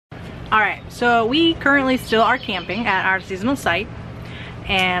Alright, so we currently still are camping at our seasonal site,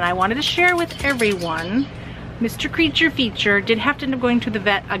 and I wanted to share with everyone, Mr. Kreacher Feature did have to end up going to the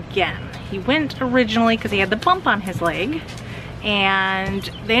vet again. He went originally because he had the bump on his leg, and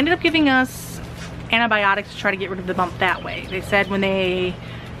they ended up giving us antibiotics to try to get rid of the bump that way. They said when they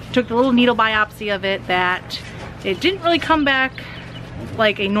took the little needle biopsy of it that it didn't really come back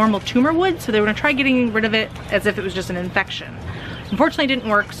like a normal tumor would, so they were going to try getting rid of it as if it was just an infection. Unfortunately, it didn't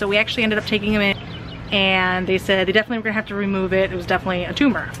work, so we actually ended up taking him in, and they said they definitely were gonna have to remove it. It was definitely a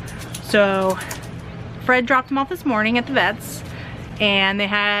tumor. So Fred dropped him off this morning at the vet's, and they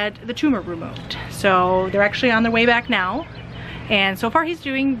had the tumor removed. So they're actually on their way back now, and so far he's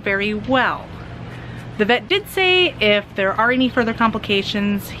doing very well. The vet did say if there are any further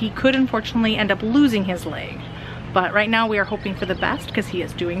complications, he could unfortunately end up losing his leg. But right now we are hoping for the best because he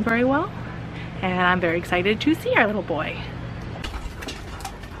is doing very well, and I'm very excited to see our little boy.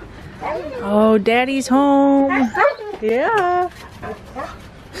 Oh, Daddy's home. Yeah.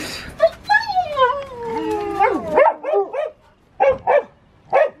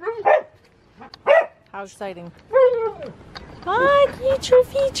 How exciting. Hi, Kreacher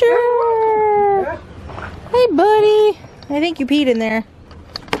Feature. Hey, buddy. I think you peed in there.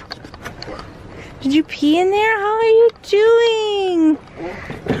 Did you pee in there? How are you doing?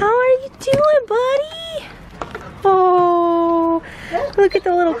 How are you doing, buddy? Oh, look at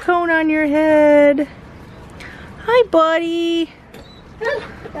the little cone on your head. Hi, buddy.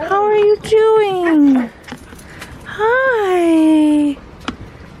 How are you doing? Hi.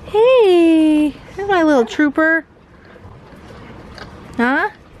 Hey, there's my little trooper.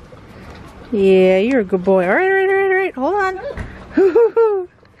 Huh? Yeah, you're a good boy. All right. Hold on.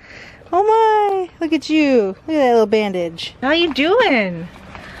 Oh my, look at you. Look at that little bandage. How you doing?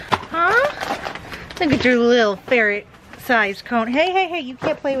 Huh? Look at your little ferret-sized cone. Hey, you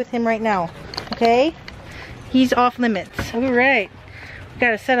can't play with him right now, okay? He's off limits. All right. We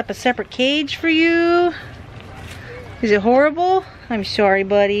gotta set up a separate cage for you. Is it horrible? I'm sorry,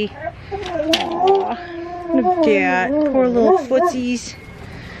 buddy. Aww. Look at that. Poor little footsies.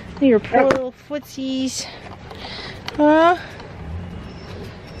 Your poor little footsies. Huh?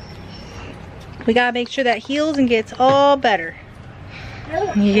 We gotta make sure that heals and gets all better.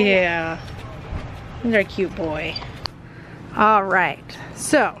 Yeah. He's our cute boy. Alright,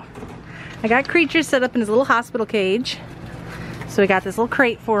 so I got Kreacher set up in his little hospital cage. So we got this little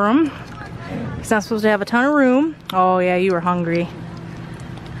crate for him. He's not supposed to have a ton of room. Oh yeah, you were hungry.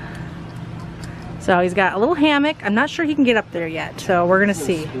 So he's got a little hammock. I'm not sure he can get up there yet, so we're gonna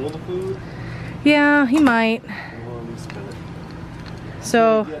see. Yeah, he might.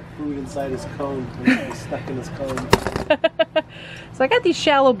 So get food inside his cone. He's stuck in his cone. So I got these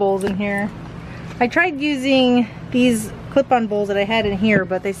shallow bowls in here. I tried using these clip-on bowls that I had in here,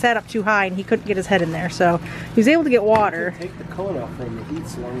 but they sat up too high and he couldn't get his head in there. So he was able to get water. Take the cone off from the heat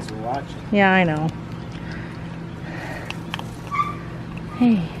as long as we're watching. Yeah, I know.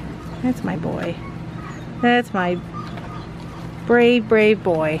 Hey, that's my boy. That's my brave, brave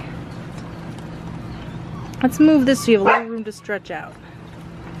boy. Let's move this so you have a little room to stretch out.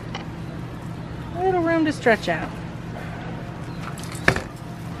 A little room to stretch out.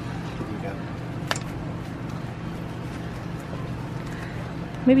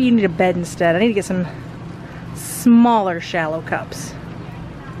 Maybe you need a bed instead. I need to get some smaller shallow cups.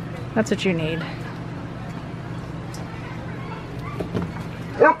 That's what you need.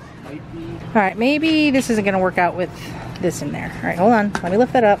 Alright, maybe this isn't going to work out with this in there. Alright, hold on. Let me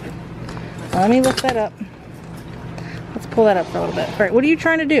lift that up. Let me lift that up. Let's pull that up for a little bit. Alright, what are you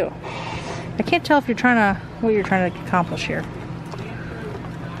trying to do? I can't tell if you're trying to, what you're trying to accomplish here.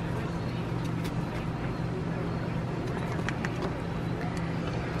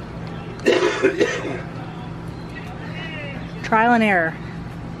 Trial and error.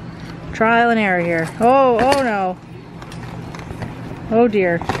 Trial and error here. Oh no. Oh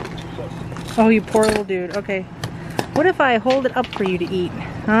dear. Oh, you poor little dude. Okay. What if I hold it up for you to eat?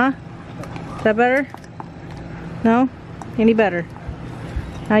 Huh? Is that better? No? Any better?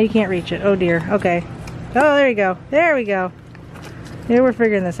 Now you can't reach it. Oh dear. Okay. Oh, there you go. There we go. There, we're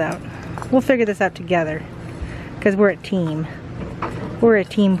figuring this out. We'll figure this out together. Because we're a team. We're a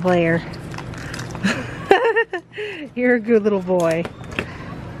team player. You're a good little boy.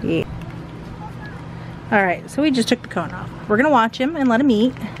 Yeah. Alright, so we just took the cone off. We're going to watch him and let him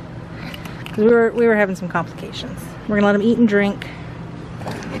eat. Because we were having some complications. We're going to let him eat and drink.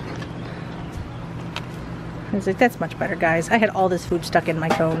 I was like, that's much better, guys. I had all this food stuck in my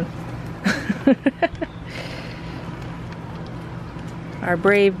cone. Our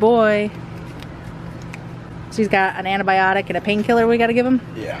brave boy. So he's got an antibiotic and a painkiller we gotta give him?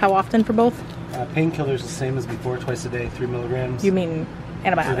 Yeah. How often for both? Painkiller's the same as before, twice a day, 3 milligrams. You mean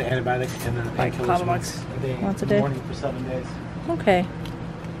For the antibiotic? antibiotic, and then the Like painkillers Plavix once a in day? the morning for 7 days. Okay.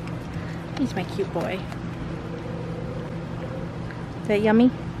 He's my cute boy. Is that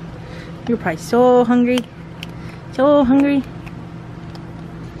yummy? You're probably so hungry. So hungry.